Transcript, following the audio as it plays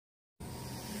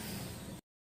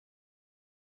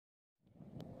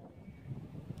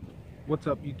What's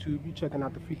up, YouTube? You checking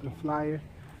out the Frequent Flyer,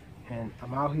 and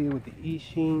I'm out here with the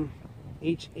Eachine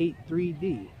H83D,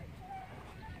 and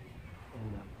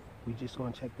we just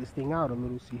gonna check this thing out a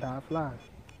little, see how it flies.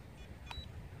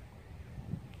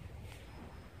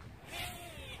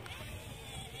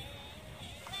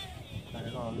 Got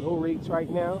it on low rates right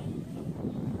now.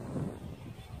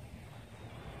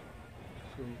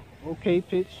 So okay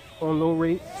pitch on low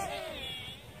rates,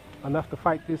 enough to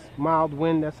fight this mild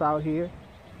wind that's out here.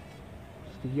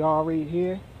 The yaw rate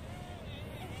here.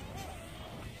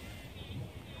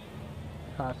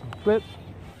 Try some flips.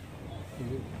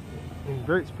 It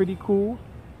inverts pretty cool.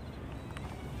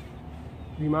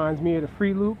 Reminds me of the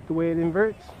free loop, the way it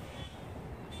inverts.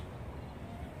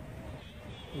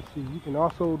 Let's see, you can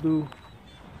also do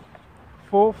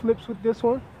full flips with this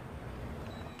one.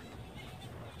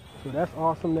 So that's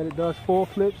awesome that it does full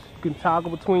flips. You can toggle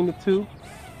between the two.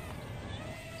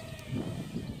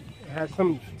 It has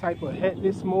some type of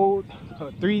headless mode,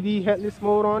 3D headless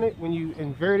mode on it. When you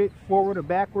invert it forward or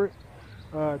backward,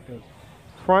 the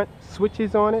front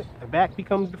switches on it, the back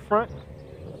becomes the front.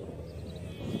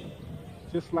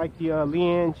 Just like the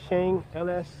Lian Shang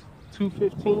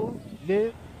LS215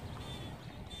 did.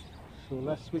 So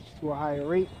let's switch to a higher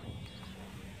rate.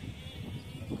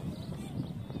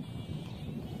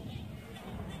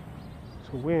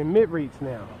 So we're in mid rates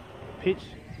now. Pitch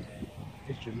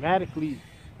is dramatically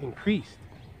increased.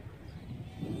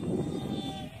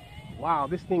 Wow,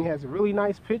 this thing has a really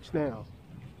nice pitch now.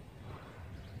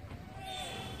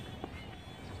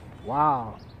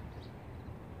 Wow.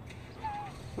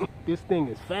 This thing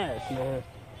is fast, man.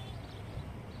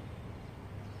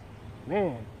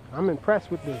 Man, I'm impressed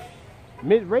with the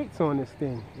mid rates on this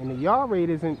thing. And the yaw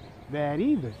rate isn't bad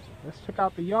either. Let's check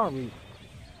out the yaw rate.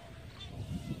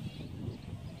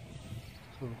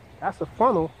 So that's a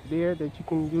funnel there that you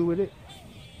can do with it.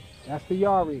 That's the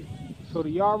yaw rate. So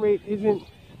the yaw rate isn't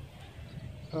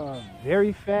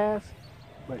very fast,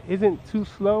 but isn't too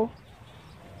slow.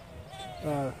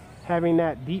 Having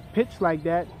that deep pitch like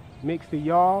that makes the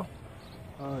yaw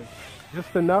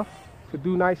just enough to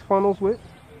do nice funnels with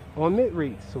on mid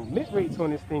rates. So mid rates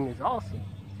on this thing is awesome.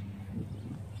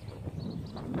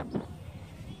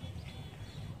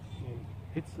 And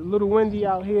it's a little windy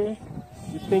out here.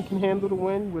 This thing can handle the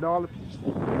wind with all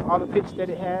the pitch that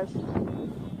it has.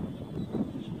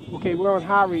 Okay, we're on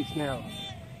high rates now.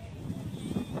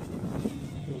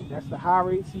 Okay, that's the high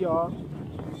rates yaw.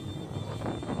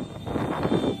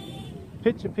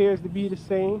 Pitch appears to be the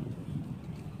same.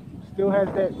 Still has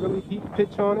that really deep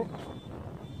pitch on it.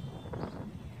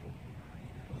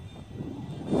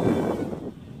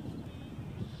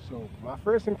 So my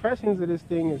first impressions of this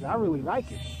thing is I really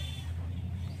like it.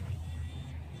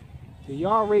 The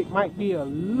yaw rate might be a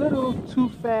little too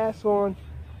fast on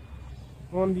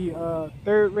the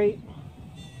third rate,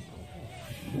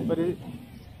 but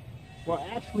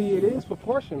actually it is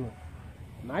proportional,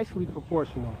 nicely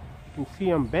proportional. You can see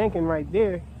I'm banking right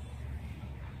there.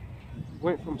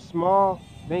 Went from small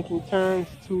banking turns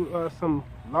to some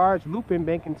large looping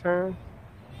banking turns.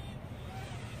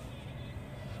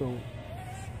 So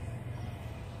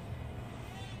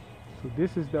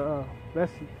this is the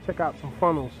let's check out some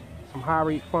funnels, some high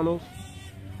rate funnels.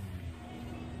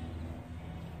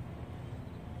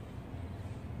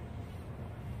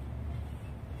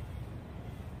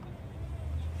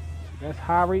 That's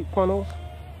high rate funnels.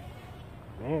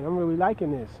 Man, I'm really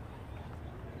liking this.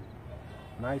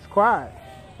 Nice quad.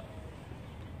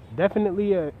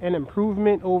 Definitely an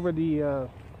improvement over the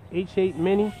H8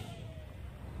 Mini.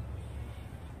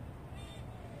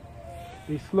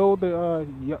 They slowed the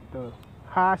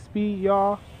high speed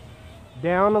yaw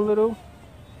down a little,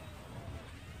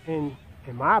 and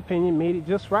in my opinion made it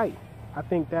just right. I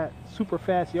think that super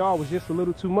fast yaw was just a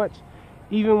little too much.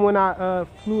 Even when I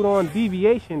flew on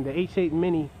deviation, the H8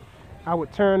 Mini, I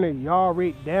would turn the yaw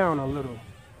rate down a little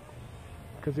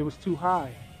because it was too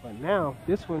high. But now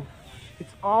this one,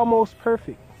 it's almost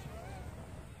perfect.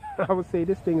 I would say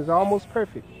this thing is almost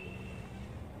perfect.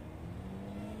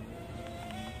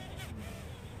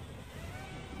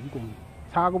 You can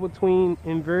toggle between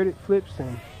inverted flips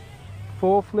and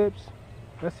full flips.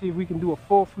 Let's see if we can do a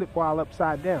full flip while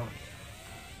upside down.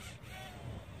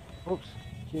 Oops,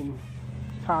 can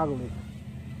toggle it.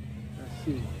 Let's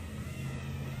see.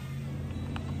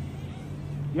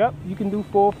 Yep, you can do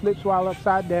full flips while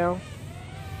upside down.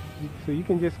 So you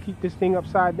can just keep this thing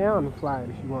upside down and fly it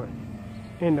if you want.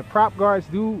 And the prop guards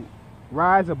do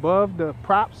rise above the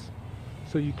props,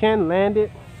 so you can land it.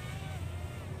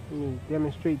 Let me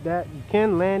demonstrate that. You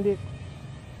can land it.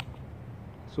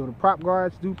 So the prop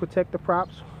guards do protect the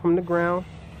props from the ground.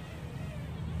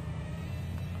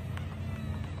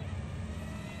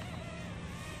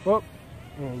 up,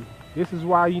 and this is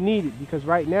why you need it, because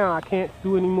right now I can't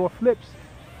do any more flips,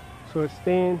 so it's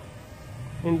staying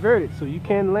inverted, so you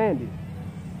can land it.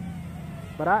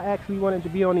 But I actually wanted to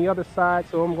be on the other side,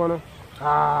 so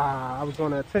I was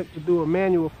gonna attempt to do a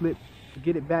manual flip to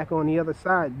get it back on the other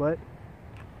side, but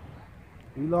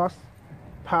we lost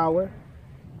power.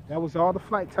 That was all the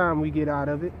flight time we get out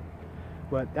of it,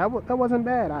 but that wasn't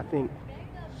bad, I think.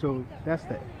 So that's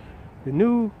the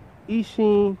new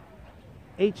Eachine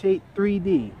H8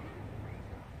 3D.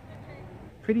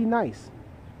 Pretty nice.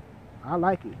 I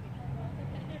like it.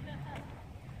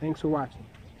 Thanks for watching.